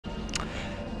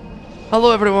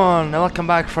Hello everyone, and welcome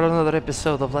back for another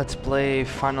episode of Let's Play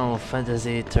Final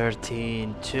Fantasy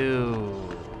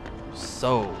XIII-2.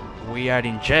 So, we are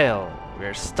in jail.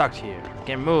 We're stuck here. We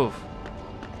can't move.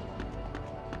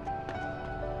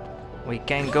 We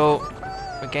can't go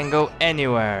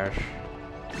anywhere.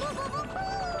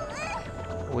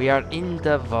 We are in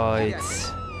the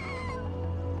voids.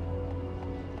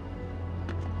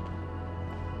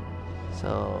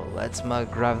 So, let's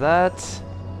grab that.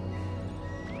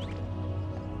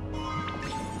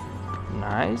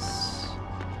 Nice.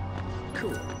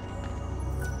 Cool.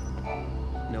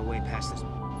 No way past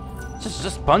this.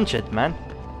 Just punch it, man.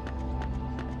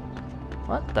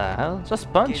 What the hell?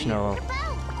 Just punch, no.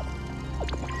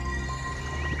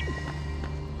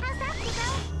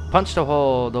 Punch the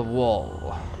hole, the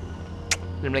wall.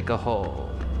 Then make a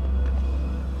hole.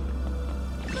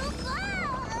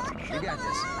 You got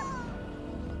this.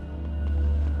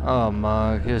 Oh,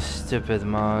 Mug, you stupid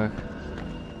Mug.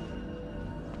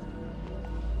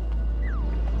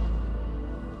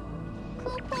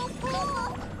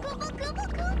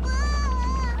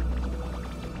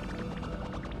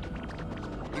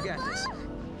 You got this.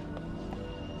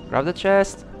 Grab the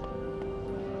chest.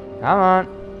 Come on.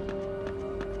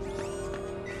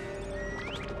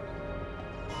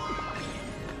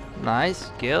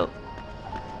 Nice kill.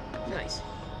 Nice.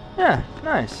 Yeah,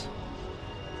 nice.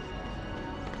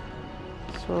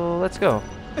 So let's go.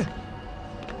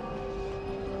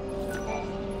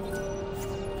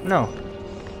 No.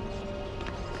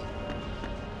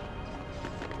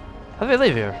 How do I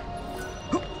leave here?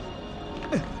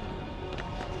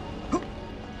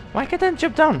 Why can't I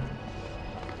jump down?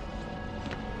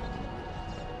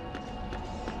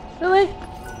 Really?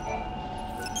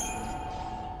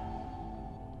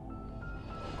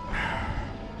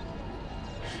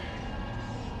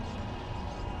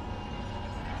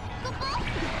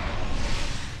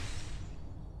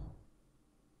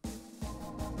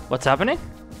 What's happening?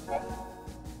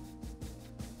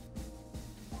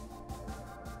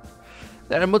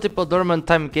 There are multiple dormant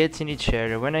time gates in each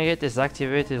area. When a gate is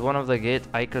activated, one of the gate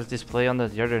icons displayed under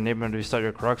the other name and restart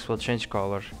your crocs will change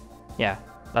color. Yeah,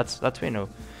 that's we know.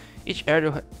 Each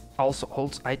area also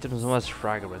holds items known as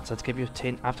fragments that can be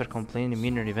obtained after completing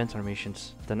minor events or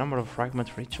missions. The number of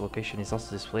fragments for each location is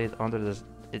also displayed under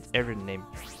its area name.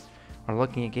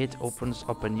 Unlocking a gate opens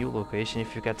up a new location.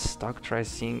 If you get stuck, try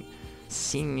seeing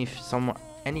if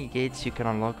any gates you can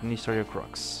unlock and restart your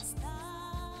crocs.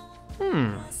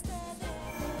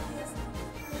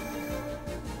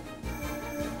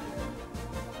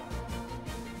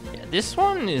 Yeah, this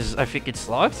one is, I think it's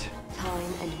locked.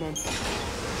 Time and mental.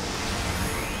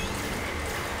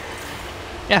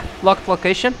 Yeah, locked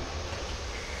location.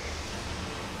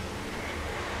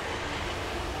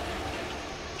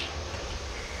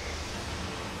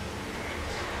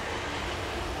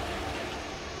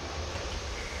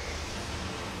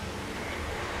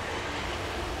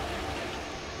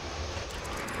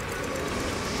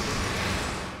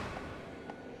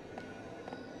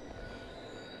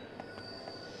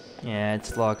 Yeah,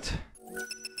 it's locked.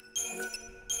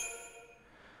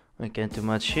 We can't do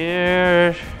much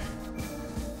here.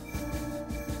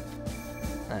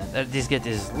 This gate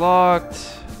is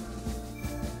locked.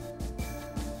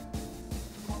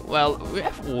 Well, we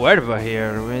have Werba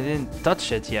here. We didn't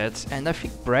touch it yet. And I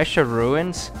think Pressure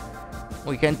Ruins.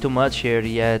 We can't do much here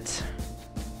yet.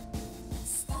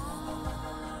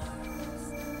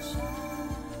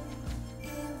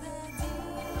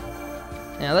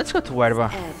 Yeah, let's go to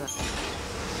Werba.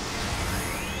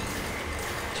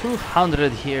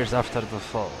 200 years after the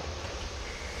fall.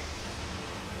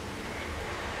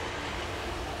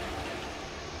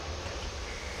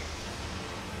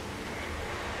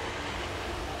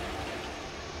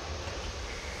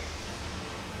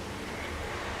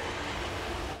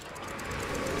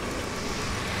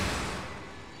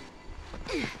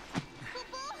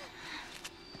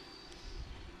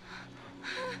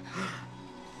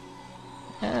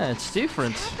 Yeah, it's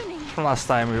different from last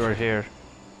time we were here.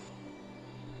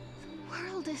 The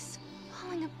world is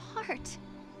falling apart.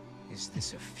 Is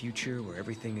this a future where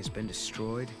everything has been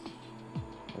destroyed?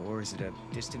 Or is it a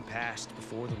distant past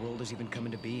before the world has even come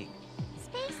into being?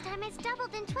 Space-time has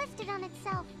doubled and twisted on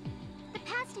itself. The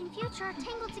past and future are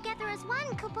tangled together as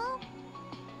one, Kupo.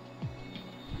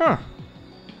 Huh.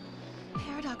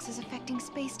 Paradox is affecting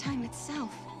space-time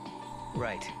itself.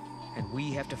 Right. And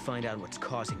we have to find out what's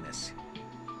causing this.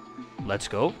 Let's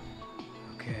go.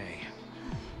 Okay.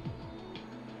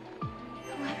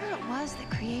 Whoever it was that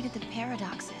created the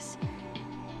paradoxes,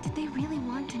 did they really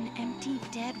want an empty,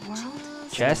 dead world?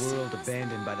 Chest. A world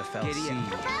abandoned by the foul sea.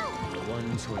 The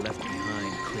ones who are left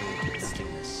behind crave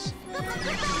nothingness.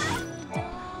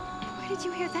 did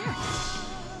you hear that?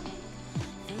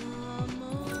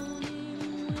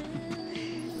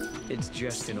 It's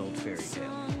just an old fairy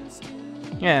tale.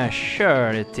 Yeah,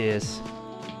 sure it is.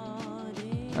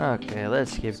 Okay,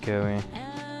 let's keep going.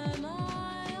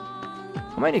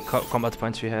 How many combat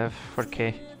points we have?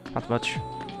 4k. Not much.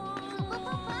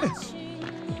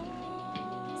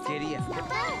 Giddy up.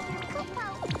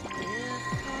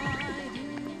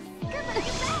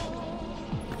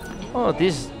 Oh,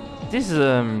 this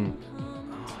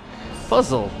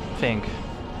puzzle thing.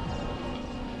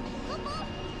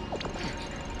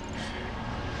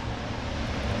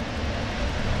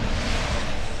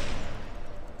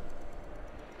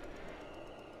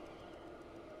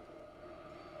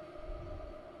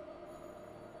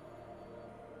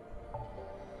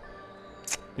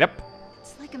 Yep.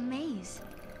 It's like a maze.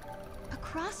 A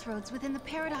crossroads within the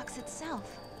paradox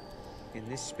itself. In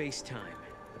this space-time,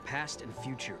 the past and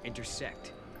future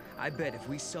intersect. I bet if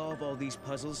we solve all these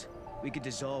puzzles, we could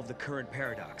dissolve the current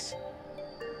paradox.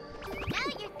 Now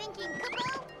you're thinking,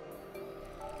 Kupo.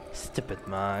 Stupid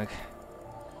mug.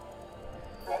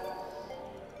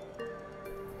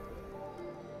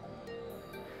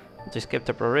 To escape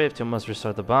the rift, you must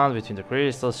restore the bond between the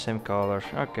crystals, same color.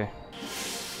 Okay.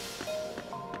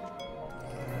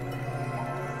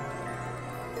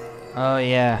 Oh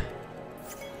yeah.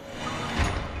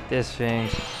 This thing.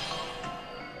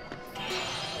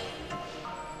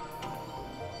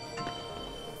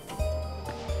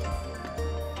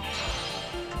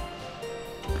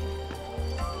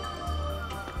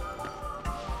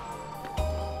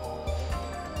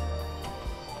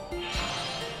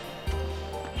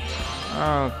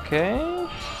 Okay.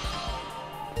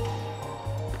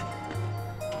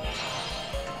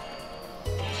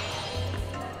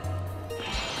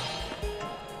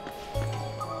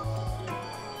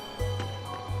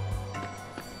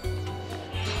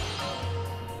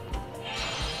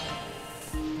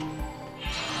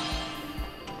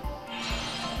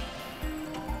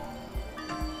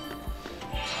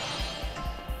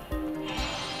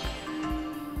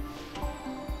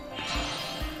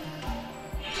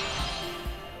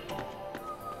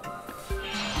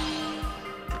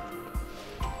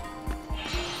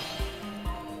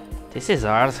 This is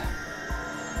hard.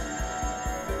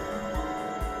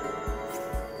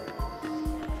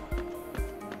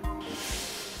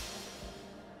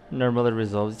 Normally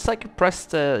resolved. It's like you press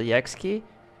the X key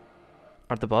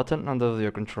or the button under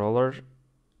your controller.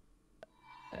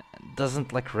 It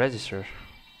doesn't like register.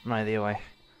 No idea why.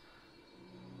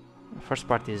 The first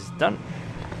part is done.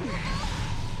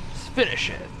 Let's finish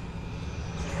it.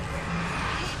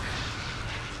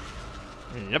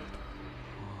 Yep.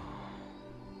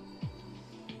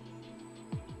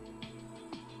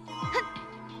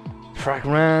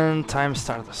 Fragment, time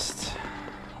stardust.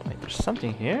 Wait, there's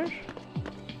something here?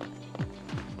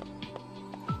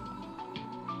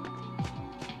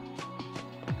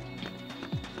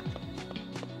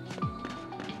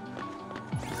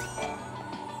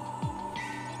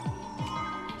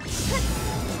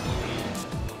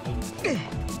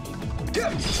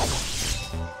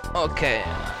 Okay.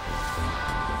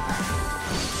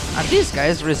 Are these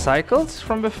guys recycled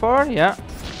from before? Yeah.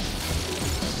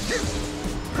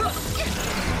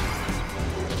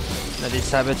 Let it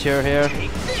saboteur here.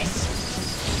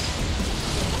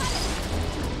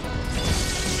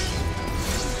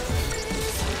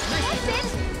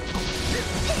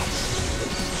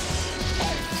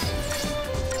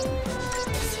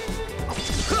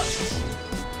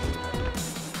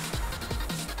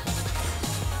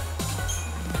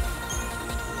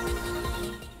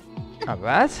 Not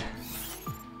bad.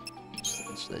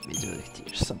 So let me do it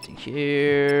here. Something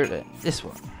here. This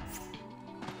one.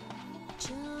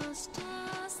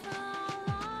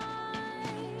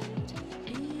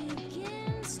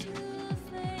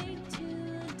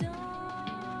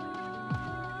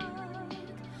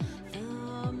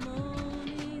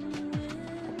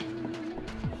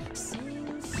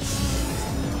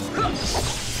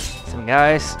 Some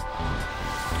guys.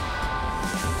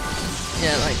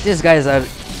 Yeah, like these guys are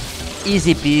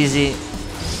easy peasy.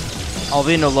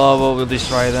 Albino Lobo will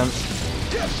destroy them.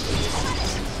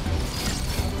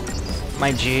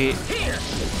 My G.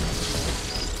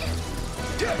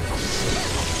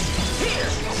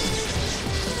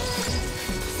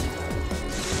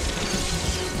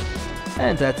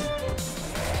 And that.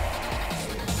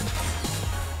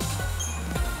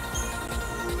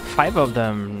 Five of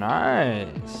them, nice.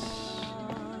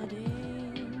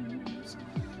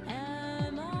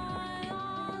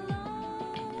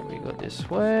 We go this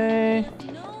way.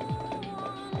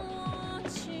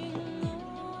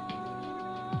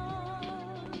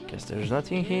 Guess there's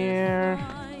nothing here.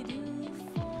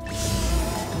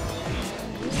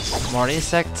 More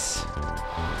insects.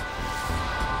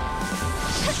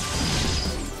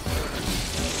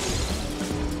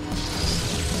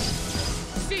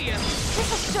 See ya.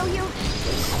 This'll show you.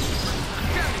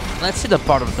 Let's see the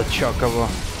part of the chocobo.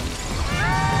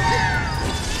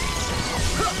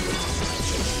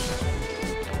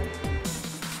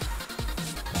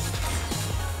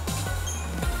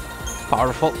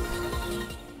 Powerful.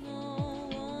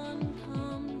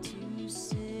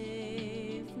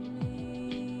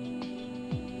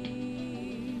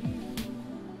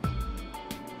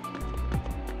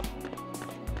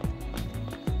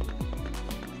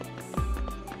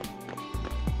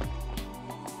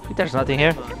 There's nothing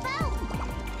here.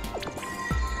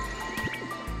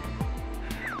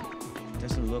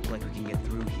 Doesn't look like we can get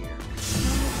through here.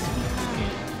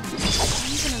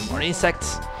 More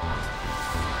insects.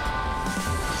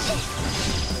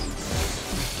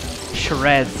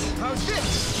 Shreds. How's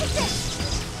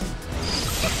this?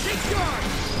 Take guard.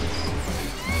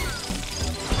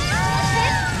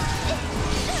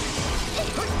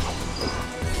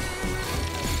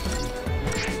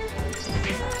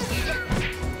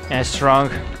 Yeah, strong.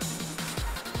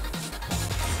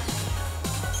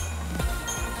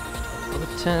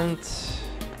 Potent.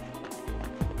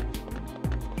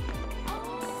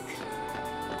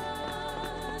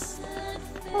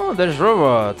 Oh, there's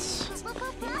robots.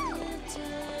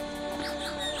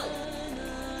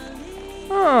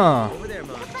 Oh. Over there,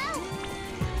 Mom.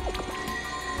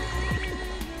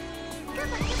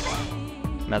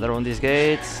 Another one of these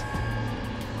gates.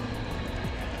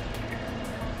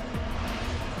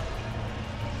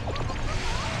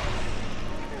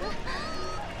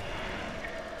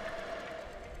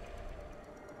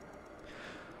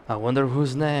 I wonder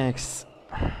who's next.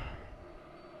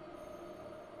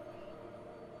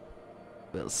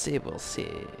 We'll see, we'll see.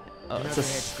 Oh, Another it's, head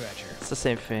scratcher. it's the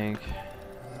same thing.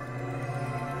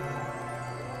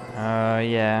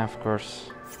 Yeah, of course.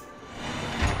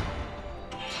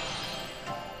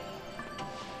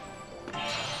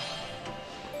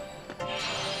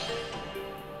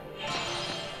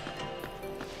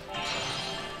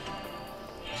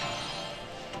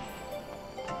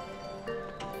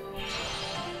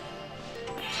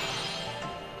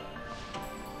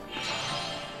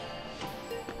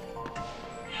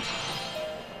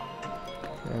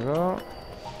 There we go.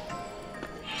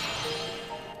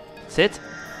 That's it.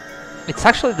 It's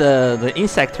actually the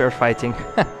insect we're fighting.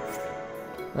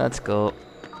 Let's go.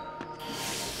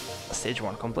 Stage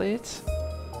 1 complete.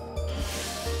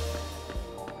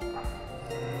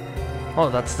 Oh,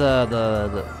 that's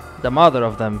the mother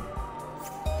of them.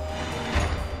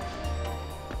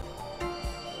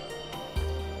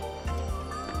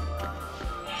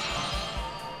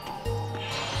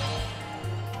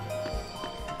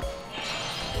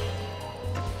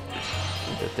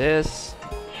 Do this.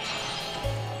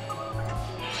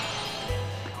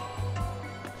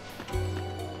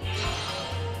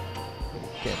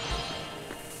 Get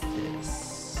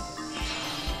this.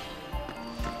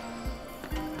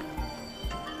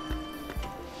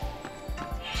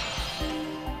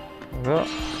 There we go.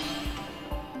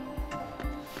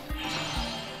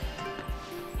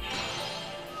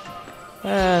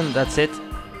 And that's it.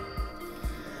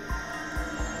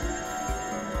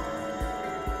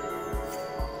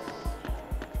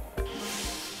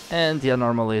 And the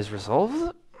anomaly is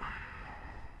resolved.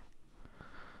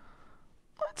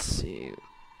 Let's see.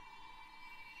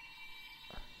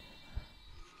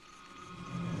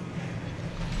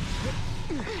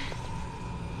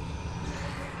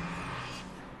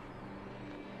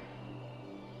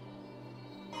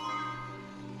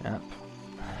 Yep.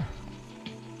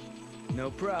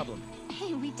 No problem.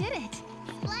 Hey, we did it.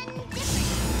 Splendid.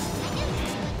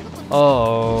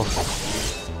 Oh.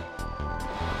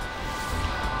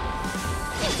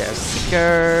 There's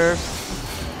stickers.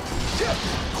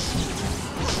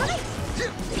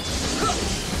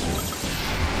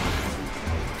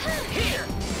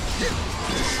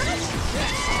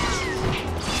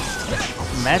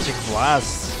 Magic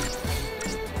blast.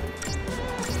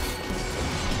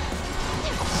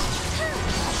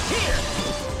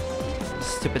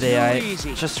 Stupid AI.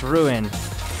 easy. Just ruin.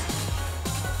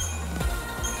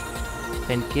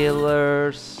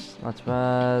 Painkillers. Not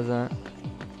bad.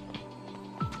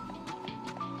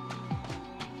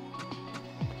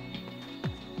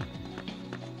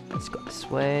 Let's go this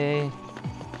way.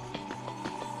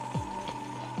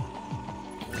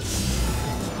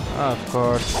 Of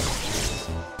course.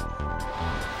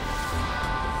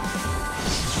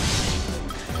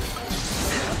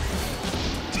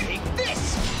 Take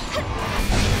this.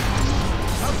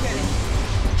 I'll get it.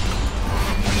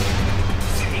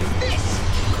 Take this.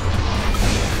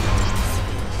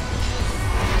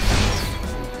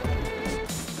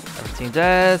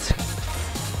 that.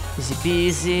 Easy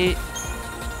peasy.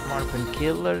 More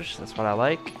painkillers, that's what I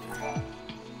like.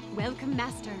 Welcome,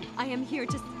 Master. I am here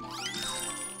to...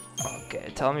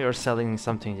 Okay, tell me you're selling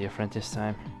something different this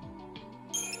time.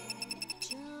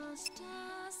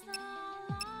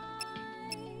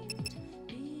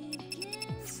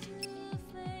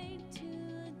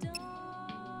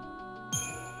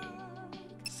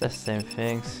 It's the same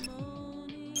things.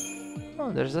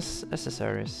 Oh, there's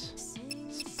accessories.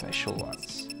 Special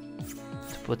ones.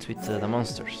 To put with the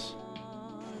monsters.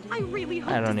 I really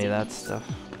hope I don't to need that stuff.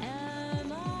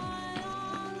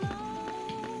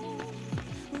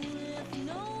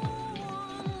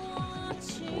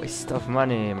 Waste of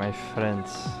money, my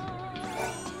friends.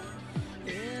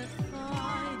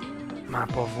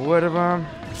 Map of Urba.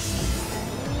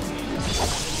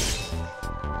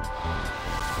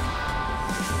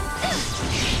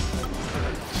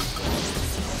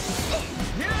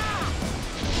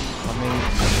 Coming.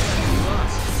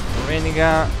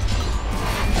 Reniga.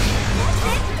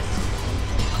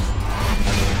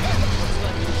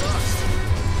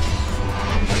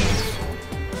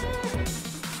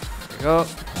 There we go.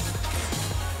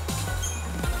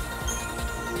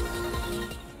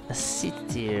 A city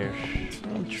here.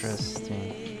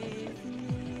 Interesting.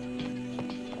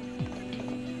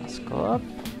 Let's go up.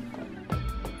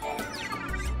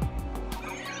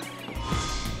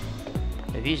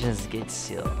 The Vision's Gate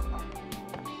Seal.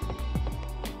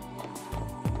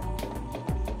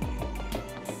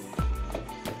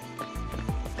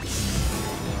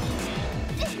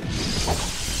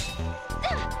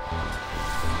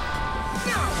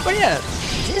 But yeah,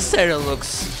 this area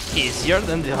looks easier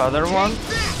than the other one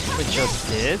we just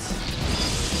did.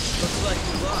 Looks like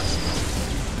we lost.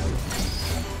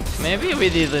 Maybe we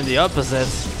did in the opposite.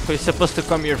 We're supposed to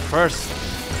come here first.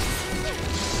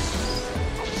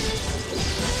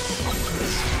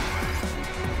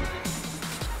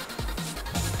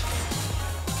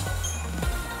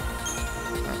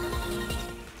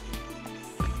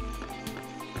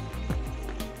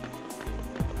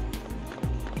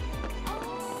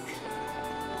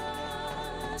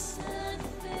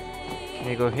 Can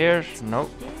you go here?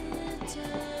 Nope.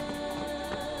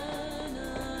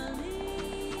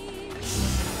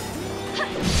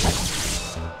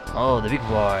 Oh, the big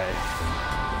boy.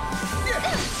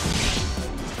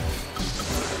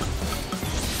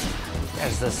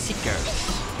 There's the Seekers.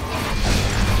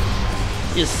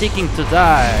 He's seeking to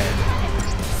die.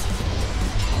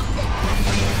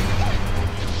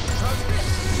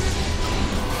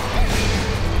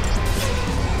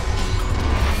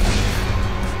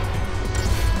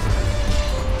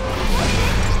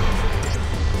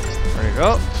 There you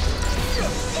go.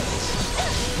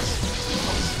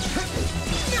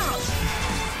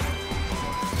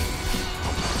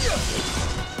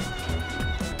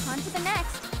 On to the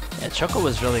next. Yeah, Choco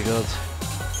was really good.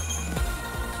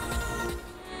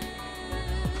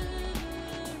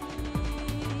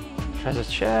 Treasure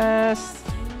chest.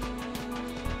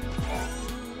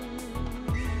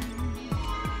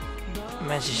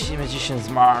 Magician's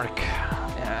mark.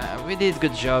 Yeah, we did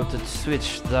good job to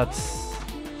switch that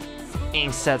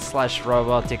insect slash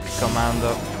robotic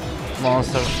commando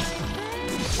monster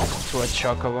to a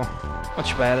Chocobo.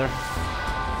 Much better.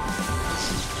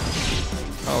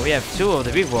 Oh, we have two of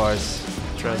the big boys.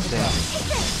 Interesting.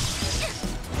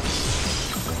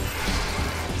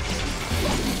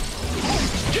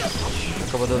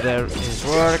 Chocobo there his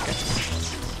work.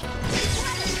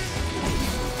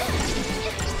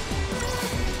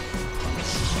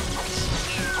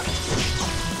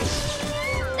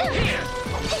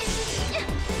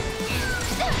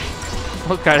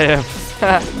 Look at him.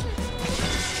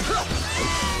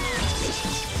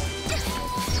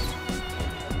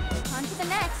 On to the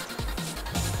next.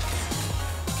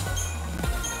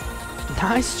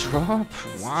 Nice drop.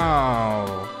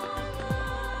 Wow.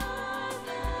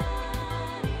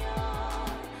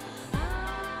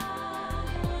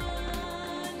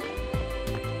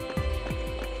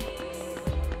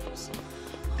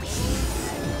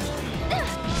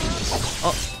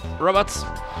 Oh, robots.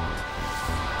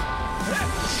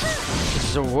 This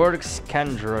is a work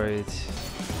scan droid.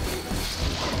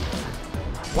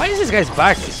 Why is this guy's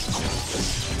back?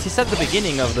 He's at the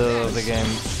beginning of the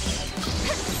game.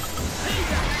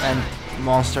 And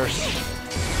monsters.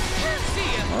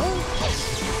 Oh.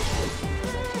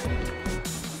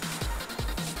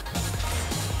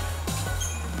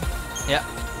 Yeah.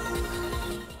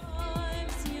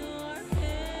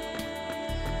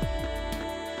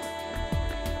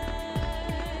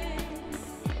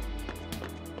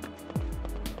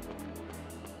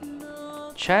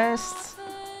 Chest.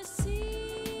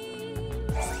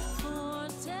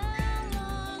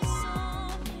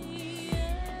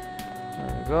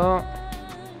 go.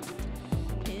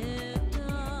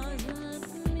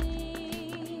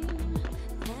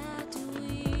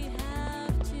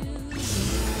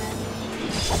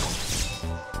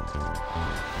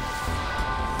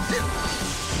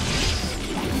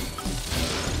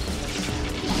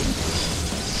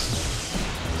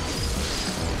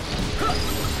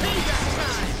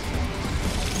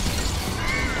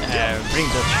 Bring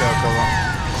that shark along.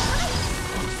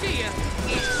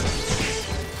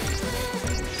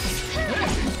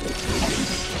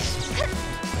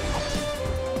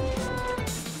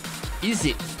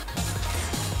 Easy.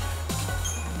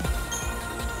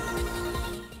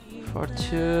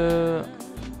 4-2.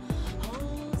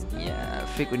 Yeah, I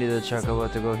think we need a chocobo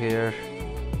to go here.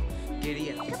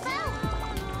 Giddy up.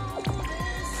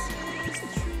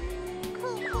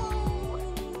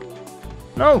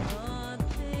 No!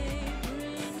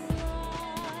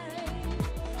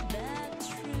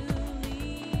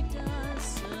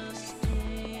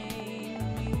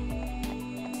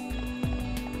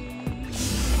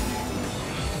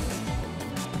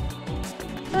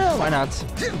 Why not?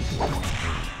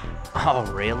 Oh,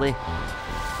 really?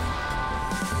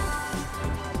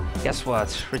 Guess what?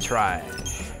 Retry.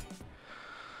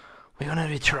 We're gonna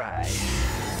retry.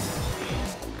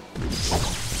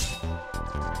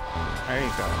 There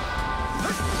you go.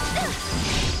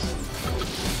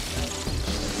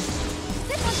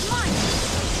 This one's mine.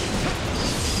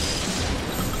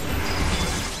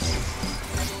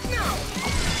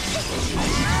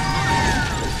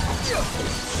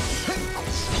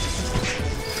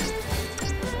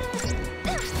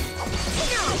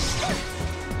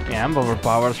 Yeah, I'm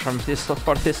overpowered from this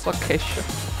for this location.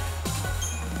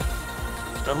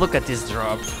 But look at this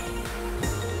drop.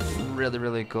 Really,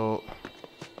 really cool.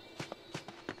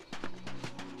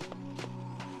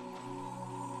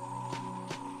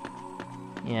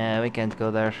 Yeah, we can't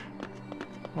go there.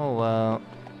 Oh well.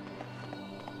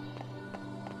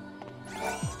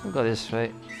 We'll go this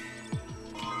way.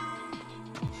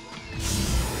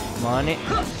 Money.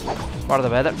 More the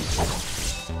better.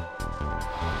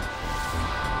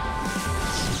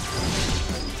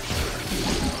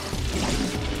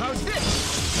 How's this?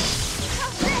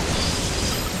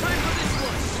 Time for this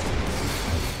one.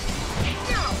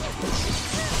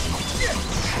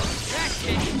 That's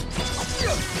it.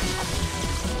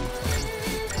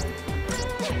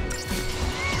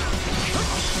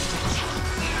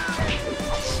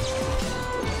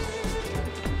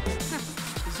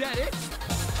 Is that it?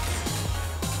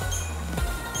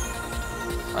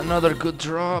 Another good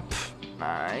drop.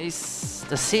 Nice.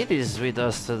 The city is with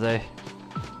us today.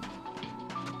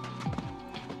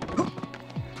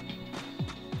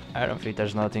 I don't think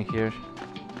there's nothing here.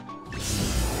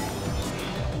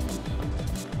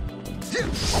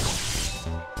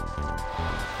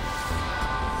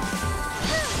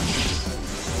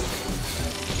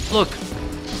 Look,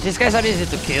 these guys are easy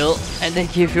to kill and they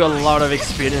give you a lot of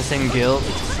experience in guild.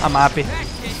 I'm happy.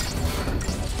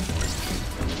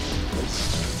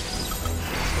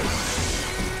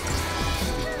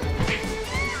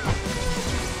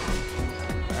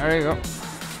 There you go.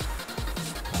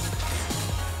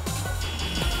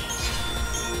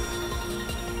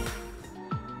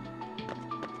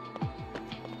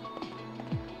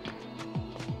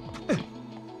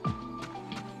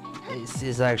 This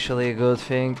is actually a good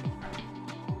thing.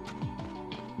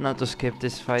 Not to skip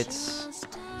these fights.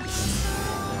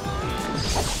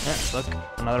 Yeah, look,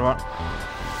 another one.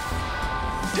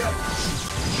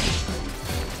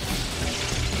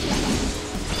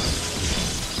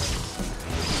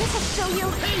 This'll show you.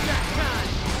 Payback time.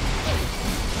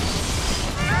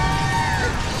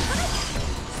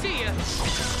 See ya.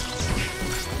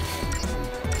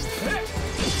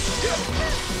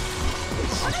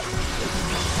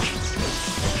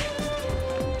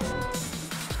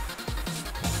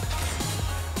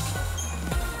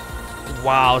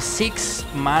 Wow, 6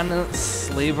 mana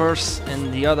slivers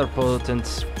and the other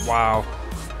potents. Wow.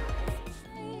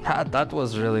 That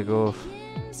was really good.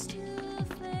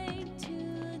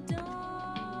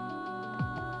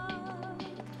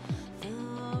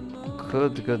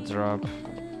 Good drop.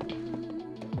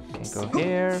 Can go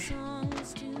here.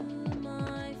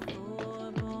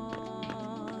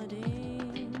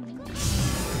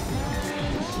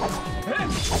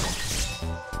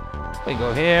 We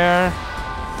go here.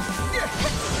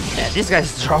 Yeah, these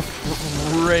guys drop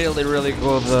really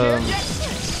good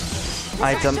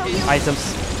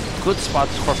items. Good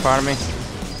spots for farming.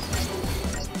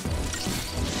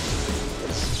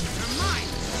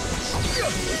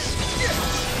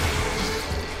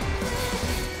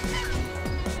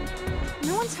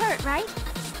 No one's hurt, right?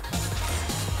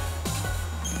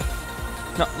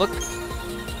 No, look.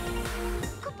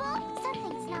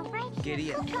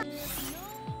 Giddy up.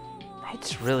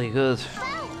 It's really good.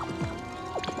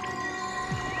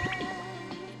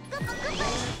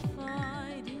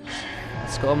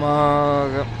 Let's go,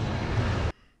 Mog.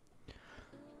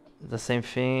 The same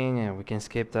thing, and we can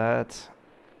skip that.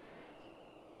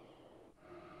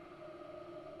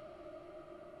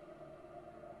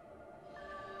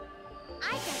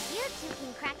 I bet you two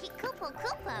can crack it Kupo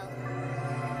Kupo.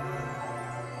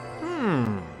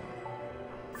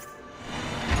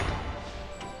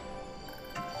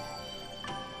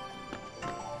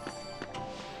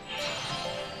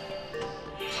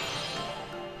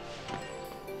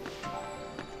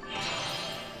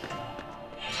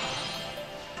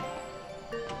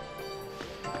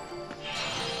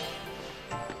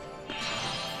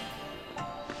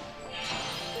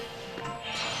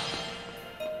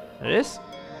 It is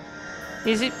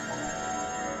easy.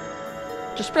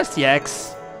 Just press the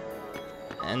X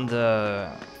and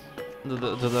do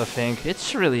the thing.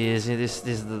 It's really easy. This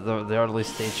is the early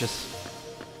stages.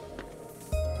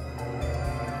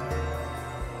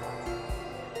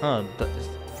 Oh, that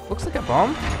looks like a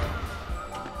bomb.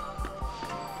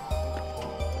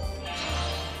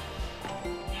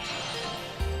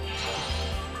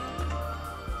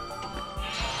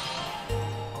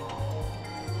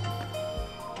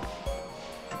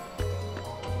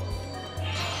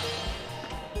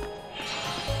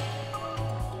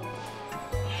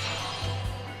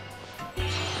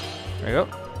 There you go.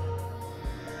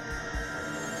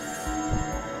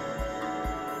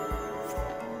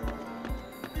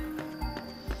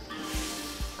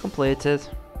 Completed.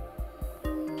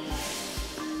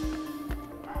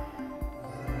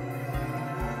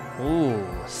 Ooh,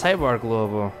 Cyborg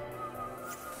Lobo.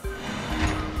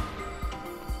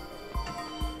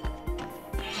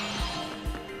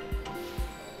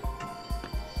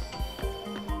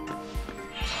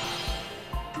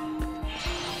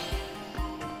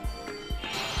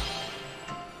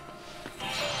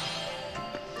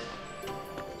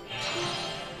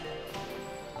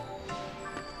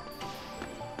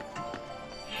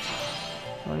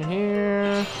 One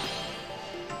here.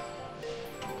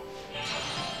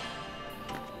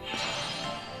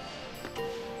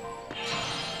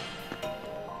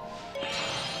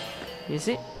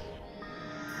 Easy.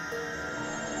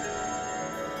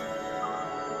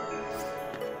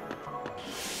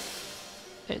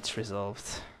 It's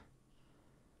resolved.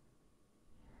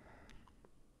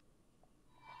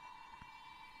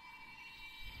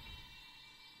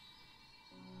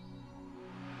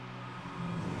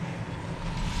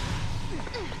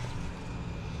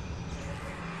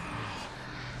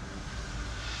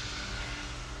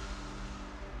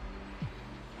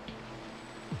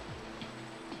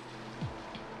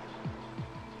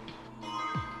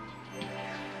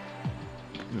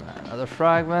 Another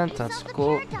fragment, that's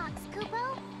cool. Paradox,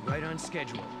 Kupo. Right on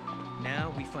schedule.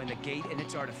 Now we find the gate and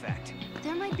its artifact.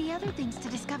 There might be other things to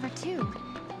discover too.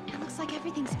 It looks like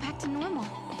everything's back to normal.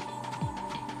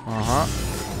 Uh-huh.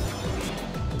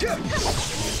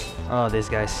 Oh, these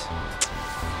guys.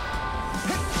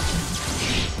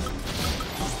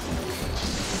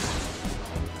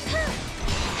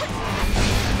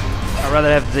 I'd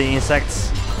rather have the insects.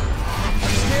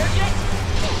 Scared yet?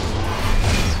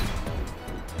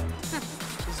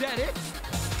 Is that it?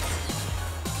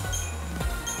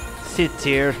 Sit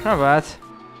here, not bad.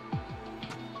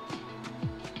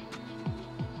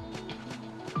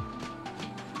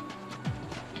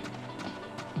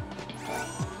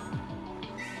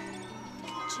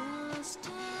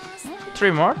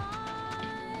 Three more.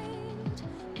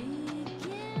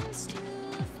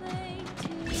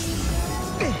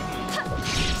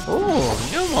 Oh,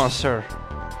 new monster.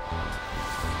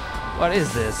 What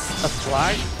is this? A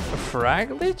flag? A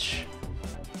frag lich?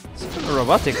 It's kind of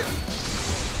robotic.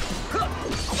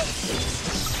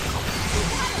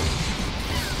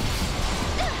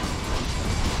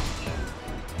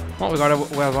 Oh, we got a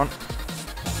well one.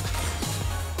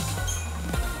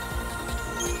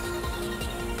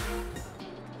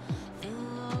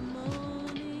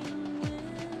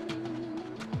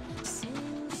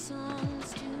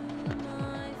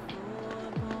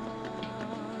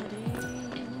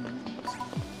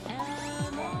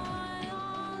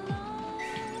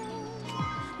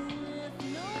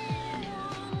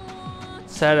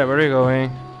 Sarah, where are you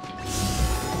going?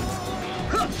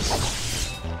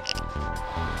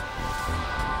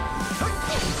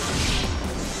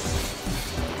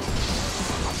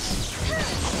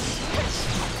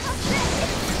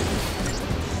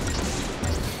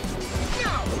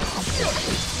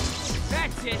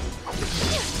 That's it.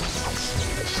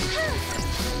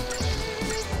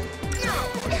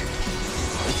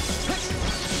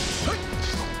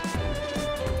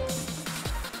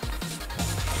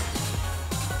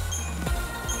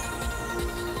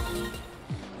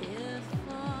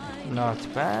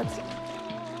 not bad.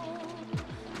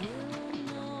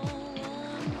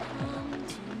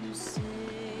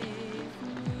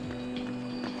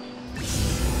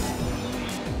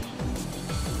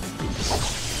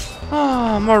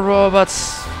 Ah, more robots.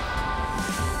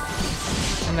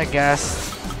 And a gas.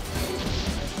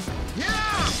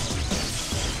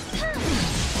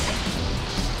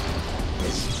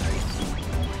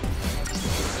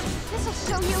 This'll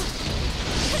show you.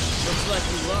 Looks like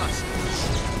you lost.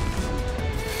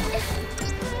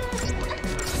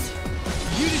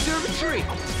 You deserve a treat.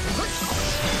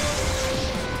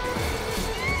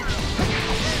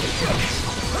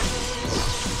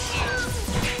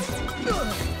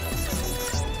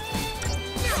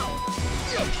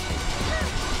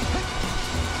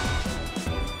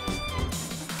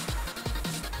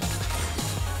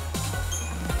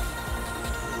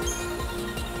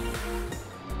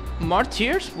 More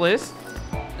tears, please.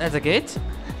 At the gate.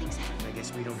 Nothing's happening. I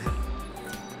guess we don't have.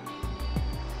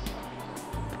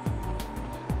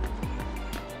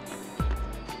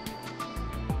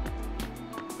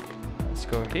 Let's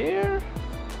go here.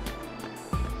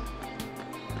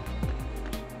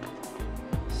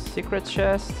 Secret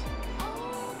chest.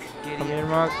 Come here,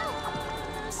 Mark.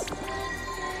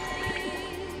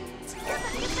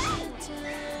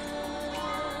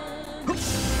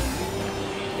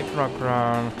 Rock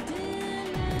run.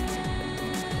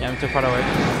 Yeah, I'm too far away.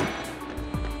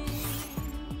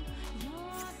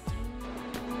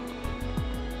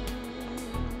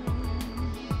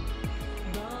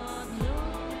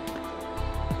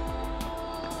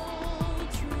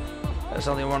 There's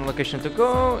only one location to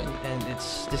go, and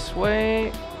it's this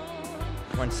way.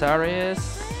 When Sari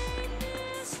is.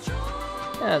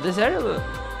 Yeah, this area.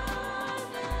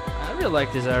 I really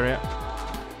like this area.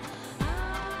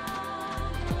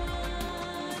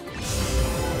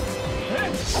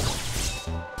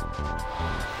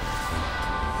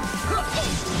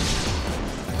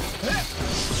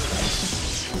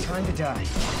 Time to die.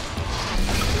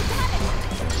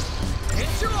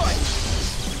 Enjoy!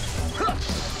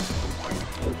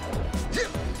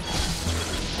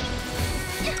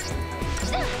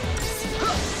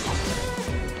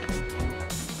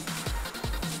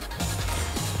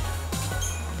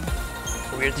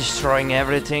 We're destroying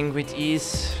everything with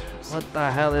ease. What the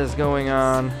hell is going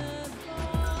on?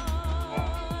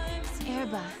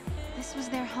 Erba. This was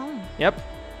their home. Yep.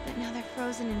 But now they're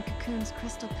frozen in Cocoon's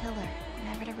crystal pillar,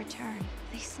 never to return.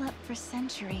 They slept for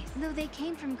centuries, though they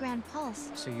came from Grand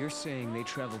Pulse. So you're saying they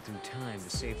traveled through time to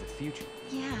save the future?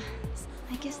 Yeah,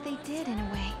 I guess they did in a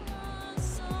way.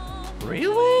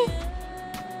 Really?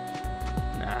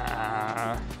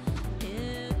 Nah.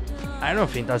 I don't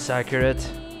think that's accurate.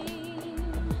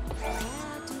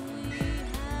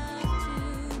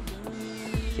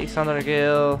 $600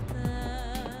 gil.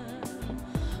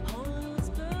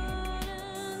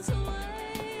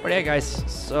 But yeah, guys,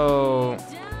 so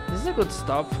this is a good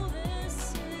stop.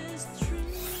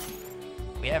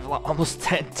 We have like almost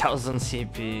 10,000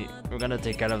 CP. We're gonna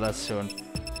take care of that soon.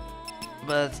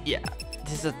 But yeah,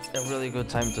 this is a really good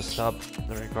time to stop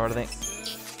the recording.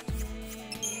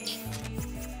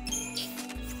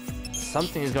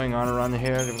 Something is going on around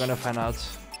here. We're gonna find out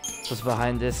who's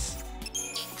behind this.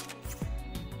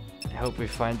 I hope we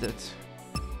find it.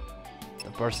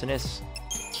 The person is.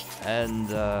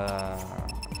 And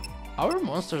our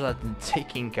monsters are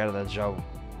taking care of that job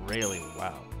really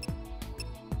well.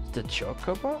 The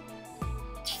Chocobo?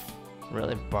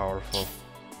 Really powerful.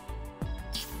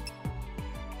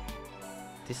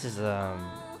 This is the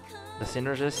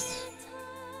Synergist.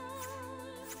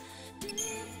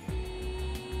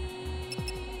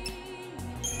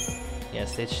 Yeah,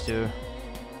 stage 2.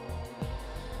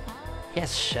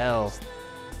 Yes, Shell.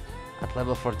 At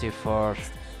level 44.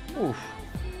 Oof.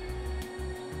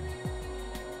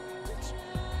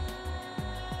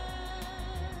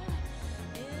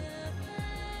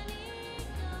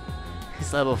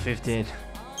 He's level 15.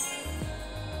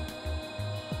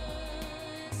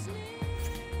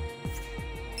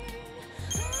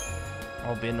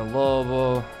 Albino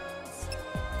Lobo.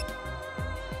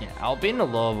 Yeah, Albino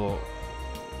Lobo.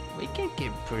 We can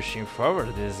keep pushing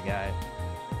forward this guy.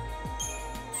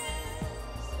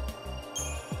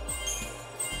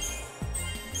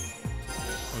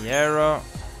 Yarrow.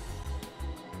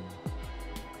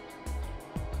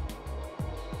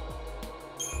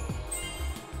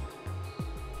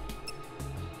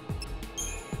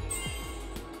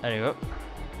 There you go.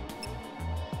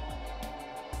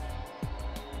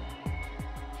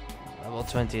 Level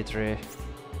 23.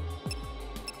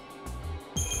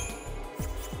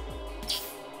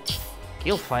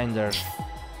 Kill Finder.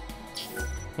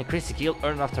 Increase the kill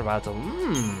earned after battle.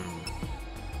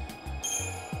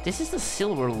 This is the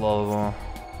silver logo.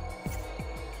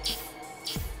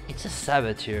 It's a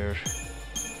saboteur.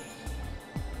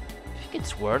 I think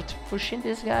it's worth pushing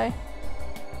this guy.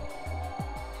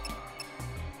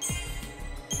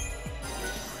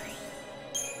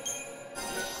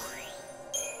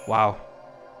 Wow.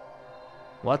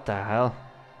 What the hell?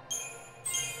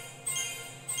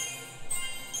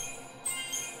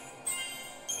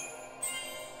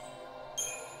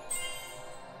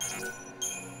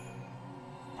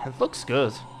 It looks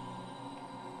good.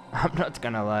 I'm not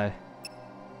gonna lie.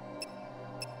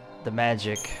 The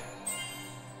magic.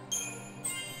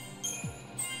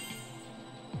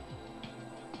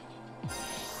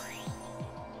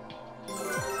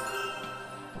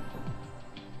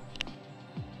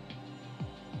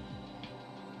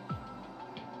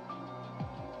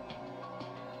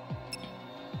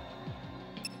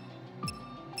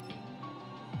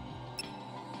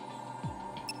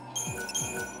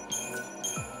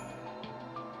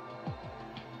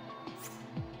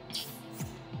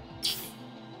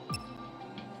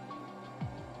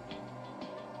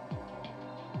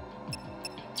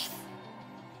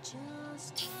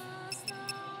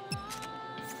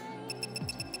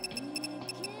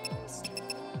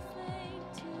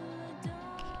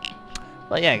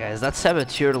 But yeah, guys, that's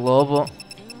Saboteur Lobo.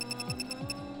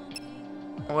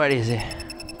 Where is he?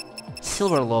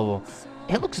 Silver Lobo.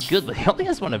 He looks good, but he only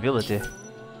has one ability.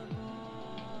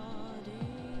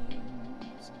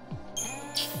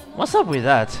 What's up with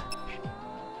that?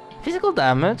 Physical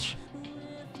damage?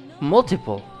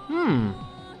 Multiple.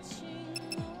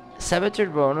 Saboteur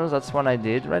bonus, that's one I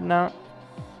did right now.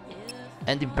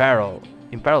 And Imperil.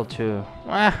 Imperil 2.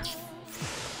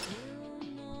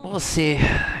 We'll see.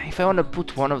 If I want to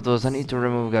put one of those, I need to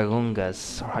remove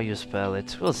Gagungas, or how you spell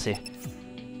it. We'll see.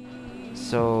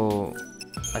 So,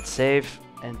 let's save,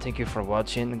 and thank you for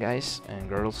watching, guys and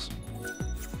girls.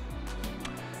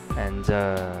 And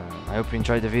I hope you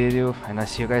enjoyed the video, and I'll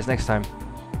see you guys next time.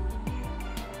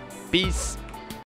 Peace!